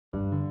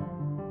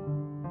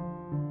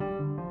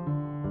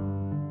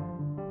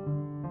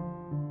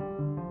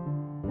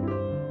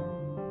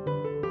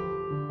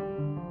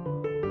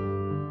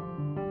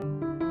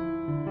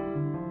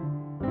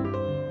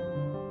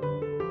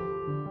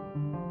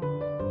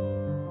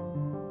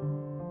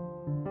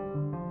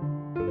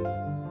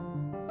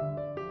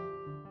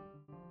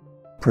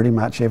Pretty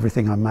much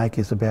everything I make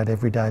is about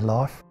everyday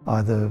life,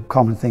 either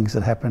common things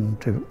that happen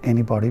to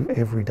anybody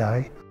every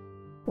day,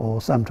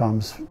 or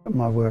sometimes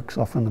my work's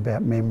often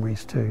about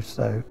memories too,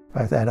 so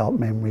both adult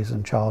memories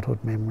and childhood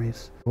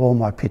memories. All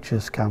my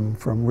pictures come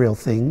from real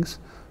things,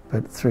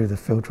 but through the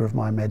filter of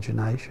my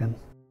imagination.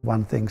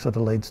 One thing sort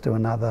of leads to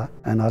another,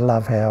 and I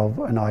love how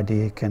an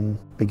idea can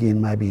begin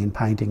maybe in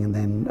painting and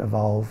then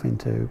evolve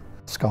into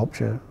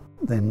sculpture,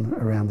 then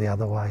around the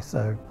other way,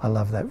 so I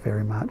love that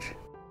very much.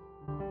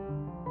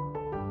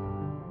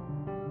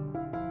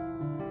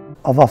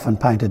 I've often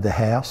painted the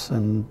house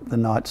and the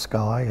night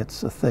sky.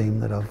 It's a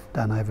theme that I've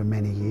done over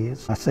many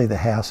years. I see the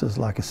house as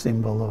like a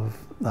symbol of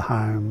the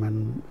home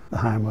and the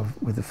home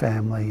with the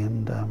family,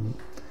 and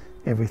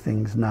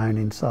everything's known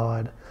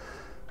inside.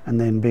 And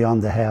then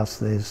beyond the house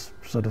there's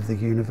sort of the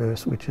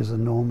universe, which is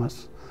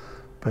enormous.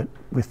 But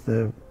with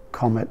the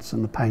comets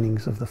and the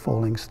paintings of the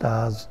falling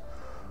stars,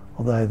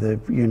 although the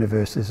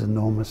universe is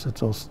enormous,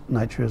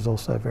 nature is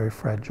also very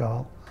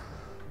fragile.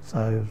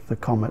 So the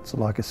comets are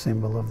like a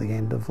symbol of the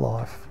end of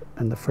life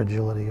and the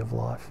fragility of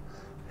life,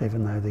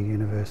 even though the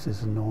universe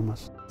is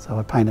enormous. So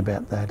I paint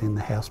about that in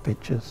the house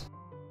pictures.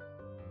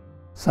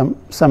 Some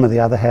of the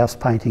other house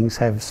paintings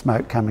have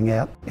smoke coming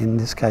out. In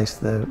this case,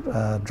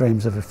 the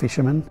Dreams of a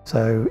Fisherman.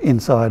 So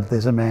inside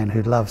there's a man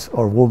who loves,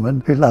 or a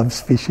woman, who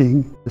loves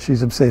fishing.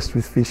 She's obsessed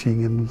with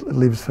fishing and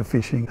lives for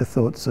fishing. Her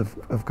thoughts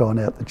have gone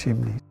out the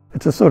chimney.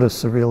 It's a sort of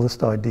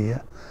surrealist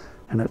idea,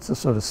 and it's a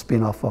sort of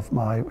spin-off of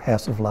my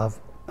House of Love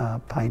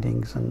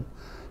paintings and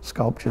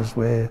sculptures,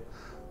 where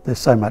there's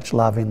so much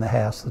love in the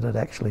house that it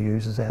actually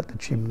oozes out the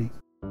chimney.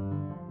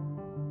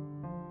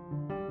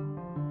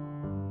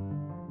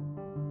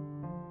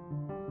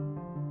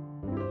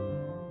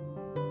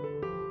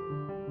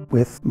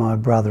 With my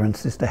brother and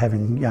sister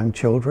having young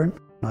children,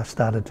 I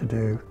started to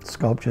do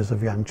sculptures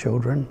of young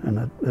children,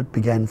 and it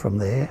began from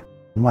there.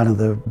 One of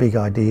the big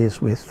ideas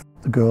with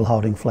the girl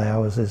holding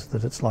flowers is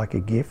that it's like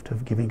a gift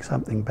of giving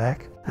something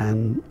back.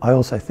 And I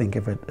also think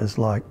of it as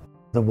like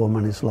the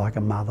woman is like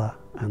a mother,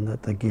 and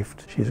that the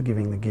gift, she's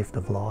giving the gift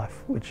of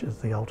life, which is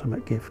the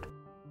ultimate gift.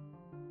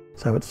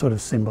 So it's sort of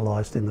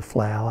symbolised in the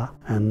flower,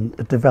 and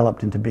it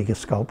developed into bigger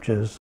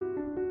sculptures.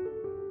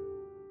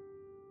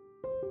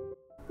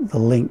 The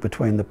link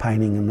between the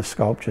painting and the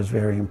sculpture is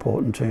very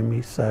important to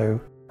me. So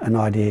an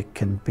idea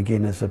can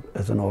begin as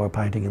an oil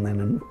painting and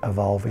then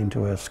evolve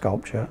into a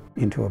sculpture,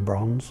 into a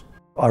bronze.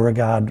 I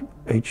regard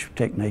each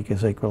technique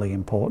as equally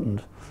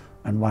important,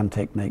 and one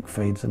technique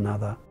feeds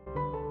another.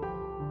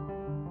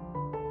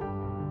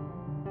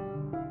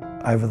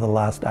 Over the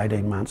last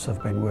 18 months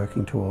I've been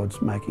working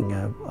towards making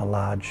a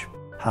large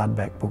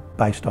hardback book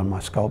based on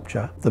my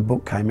sculpture. The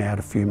book came out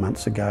a few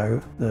months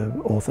ago. The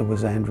author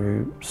was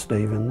Andrew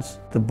Stevens.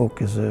 The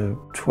book is a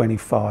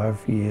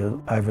 25-year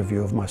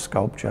overview of my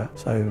sculpture.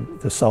 So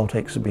the Salt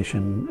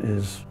exhibition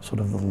is sort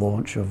of the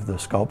launch of the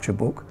sculpture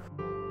book.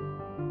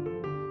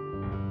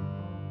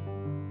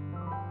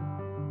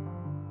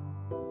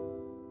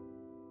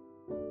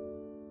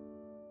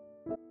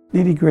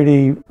 Nitty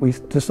Gritty, we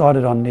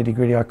decided on Nitty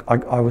Gritty.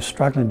 I was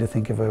struggling to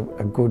think of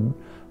a good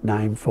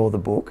name for the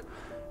book,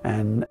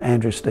 and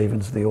Andrew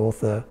Stevens, the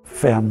author,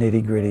 found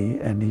Nitty Gritty,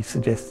 and he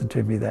suggested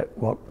to me that,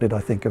 what did I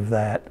think of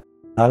that?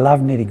 I love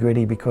Nitty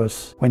Gritty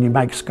because when you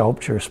make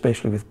sculpture,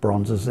 especially with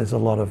bronzes, there's a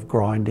lot of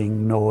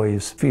grinding,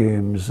 noise,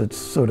 fumes. It's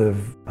sort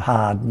of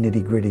hard,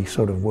 nitty gritty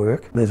sort of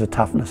work. There's a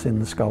toughness in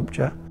the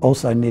sculpture.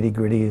 Also, nitty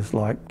gritty is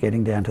like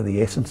getting down to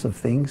the essence of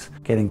things,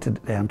 getting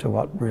down to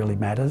what really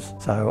matters.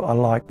 So I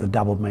like the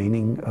double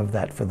meaning of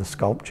that for the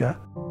sculpture.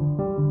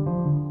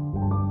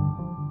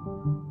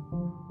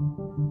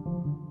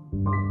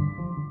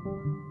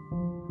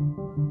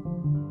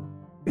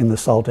 In the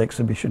Salt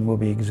exhibition we'll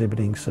be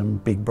exhibiting some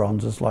big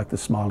bronzes like the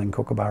Smiling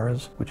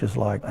Kookaburras, which is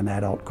like an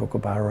adult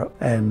kookaburra,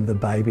 and the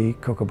baby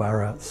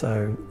kookaburra.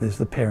 So there's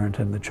the parent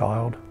and the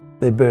child.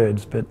 They're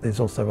birds, but there's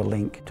also a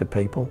link to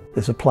people.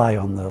 There's a play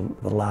on the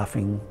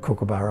laughing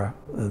kookaburra.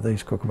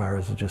 These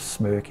kookaburras are just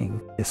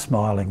smirking, they're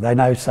smiling. They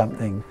know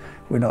something.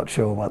 We're not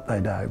sure what they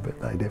know,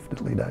 but they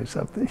definitely know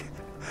something.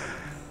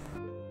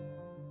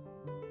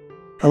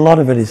 A lot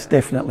of it is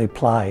definitely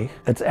play.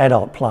 It's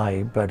adult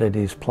play, but it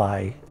is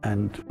play,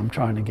 and I'm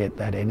trying to get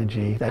that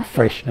energy, that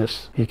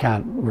freshness. You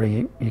can't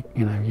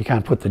you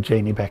can't put the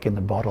genie back in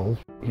the bottle.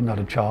 You're not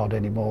a child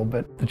anymore,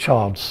 but the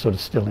child's sort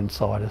of still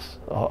inside us,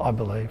 I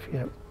believe,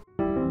 yeah.